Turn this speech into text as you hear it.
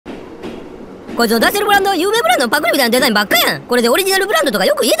こいつの出してるブランド、有名ブランドのパクリみたいなデザインばっかやん。これでオリジナルブランドとか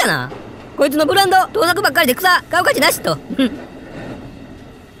よく言えたな。こいつのブランド、盗作ばっかりで草、買う価値なしと。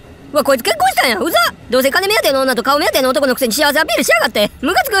うわ、こいつ結婚したんや。うざ。どうせ金目当ての女と顔目当ての男のくせに幸せアピールしやがって。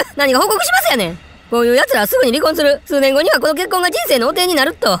ムカつく。何が報告しますやねん。こういう奴らはすぐに離婚する。数年後にはこの結婚が人生の汚点にな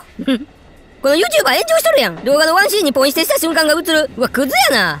ると。この YouTuber 炎上しとるやん。動画のワンシーンにポイ捨てした瞬間が映る。うわ、クズ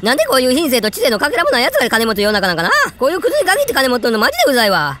やな。なんでこういう品性と知性のかけらもない奴が金持つ世の中なんかな。こういうクズに限って金持っとんのマジでうざい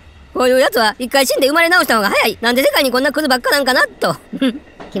わ。こういう奴は一回死んで生まれ直した方が早い。なんで世界にこんなクズばっかなんかなと。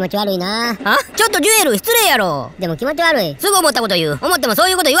気持ち悪いな。あ、ちょっとジュエル失礼やろ。でも気持ち悪い。すぐ思ったこと言う。思ってもそう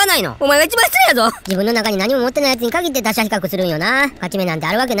いうこと言わないの。お前が一番失礼やぞ。自分の中に何も持ってない奴に限って他者比較するんよな。勝ち目なんて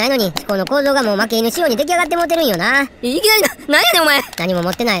あるわけないのに、思考の構造がもう負け犬仕様に出来上がって持ってるんよな。いきなりなんやねんお前。何も持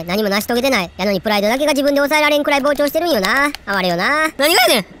ってない、何も成し遂げてない。やのにプライドだけが自分で抑えられんくらい膨張してるんよな。哀れよな。何がや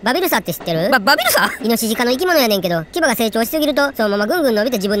ねん。バビルサって知ってる？バビルサ？イノシシ科の生き物やねんけど、牙が成長しすぎると、そのままぐんぐん伸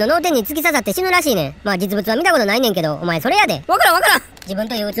びて自分の脳天に突き刺さって死ぬらしいねん。まあ実物は見たことないねんけど、お前それやで。わからん。自分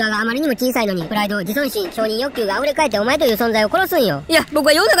という器があまりにも小さいのに、プライド、自尊心、承認欲求が溢れ返ってお前という存在を殺すんよ。いや、僕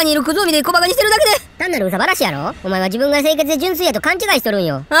は世の中にいるクズを見て小馬鹿にしてるだけで。単なる憂さ晴らしやろ？お前は自分が清潔で純粋やと勘違いしとるん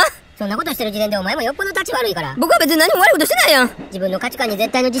よ。あ？そんなことしてる時点でお前もよっぽど立ち悪いから。僕は別に何も悪いことしてないやん。自分の価値観に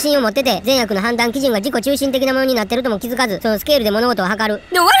絶対の自信を持ってて、善悪の判断基準が自己中心的なものになってるとも気づかず、そのスケールで物事を測る。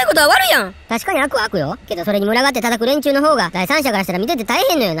でも悪いことは悪いやん。確かに悪は悪よ。けどそれに群がって叩く連中の方が、第三者からしたら見てて大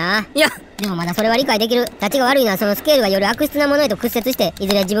変のよな。いや、でもまだそれは理解できる。立ちが悪いのはそのスケールがより悪質なものへと屈折して、い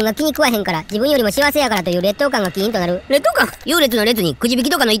ずれ自分が気に食わへんから、自分よりも幸せやからという劣等感が起因となる。劣等感？優劣の列にくじ引き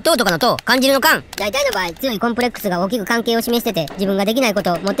とかの一等とかの等、感じるの感。大体の場合、強いコンプレックスが大きく関係を示してて、自分ができないこ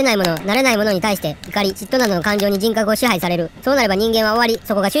と、持ってないもの、なれないものに対して、怒り、嫉妬などの感情に人格を支配される。そうなれば人間は終わり、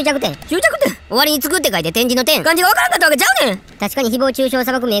そこが終着点。終着点？終わりにつくって書いて点字の点。漢字がわからんかったわけちゃうねん。確かに誹謗中傷を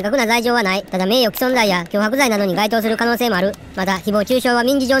裁く明確な罪状はない。ただ名誉毀損罪や脅迫罪などに該当する可能性もある。また、誹謗中傷は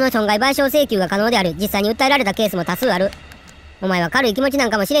民事上の損害賠償請求が可能である。実際に訴えられたケースも多数ある。お前は軽い気持ちなん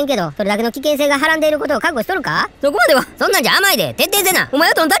かもしれんけど、それだけの危険性がはらんでいることを覚悟しとるか？そこまでは。そんなんじゃ甘いで。徹底せな。お前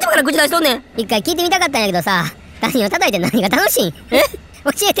はどの立場から口出しとんねん。一回聞いてみたかったんやけどさ、他人を叩いて何が楽しいん？え？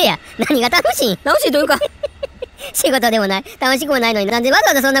教えてや。何が楽しいん？楽しいというか。仕事でもない、楽しくもないのになんでわざ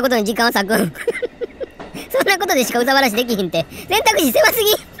わざそんなことに時間を割くん？そんなことでしかうざばらしできひんって、選択肢狭す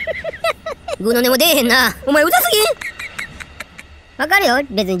ぎ。具の根も出えへんな。お前うざすぎん？わかるよ。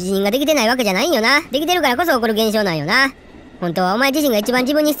別に自信ができてないわけじゃないんよな。できてるからこそ起こる現象なんよな。本当はお前自身が一番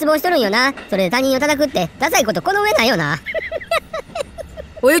自分に失望しとるんよな。それで他人を叩くって、ダサいことこの上ないよな。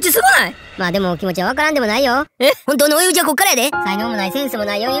追い打ちすごない？まあでも気持ちはわからんでもないよ。本当の追い打ちはこっからやで。才能もない、センスも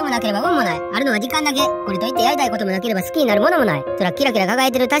ない、余裕もなければ運もない。あるのは時間だけ。これといってやりたいこともなければ好きになるものもない。そらキラキラ輝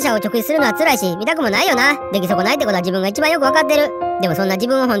いてる他者を直視するのは辛いし、見たくもないよな。出来損ないってことは自分が一番よくわかってる。でもそんな自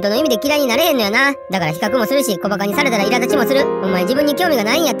分を本当の意味で嫌いになれへんのよな。だから比較もするし、小馬鹿にされたら苛立ちもする。お前自分に興味が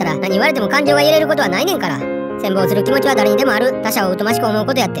ないんやったら、何言われても感情が揺れることはないねんから。羨望する気持ちは誰にでもある。他者を疎ましく思う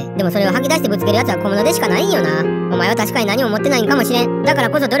ことやって。でもそれを吐き出してぶつける奴は小物でしかないんよな。お前は確かに何も持ってないんかもしれん。だから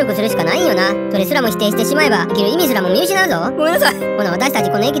こそ努力するしかないんよな。それすらも否定してしまえば、生きる意味すらも見失うぞ。ごめんなさい。ほな私た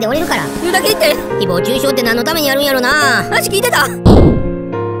ちこの駅で降りるから。言うだけ言って。誹謗中傷って何のためにやるんやろな。話聞いてた？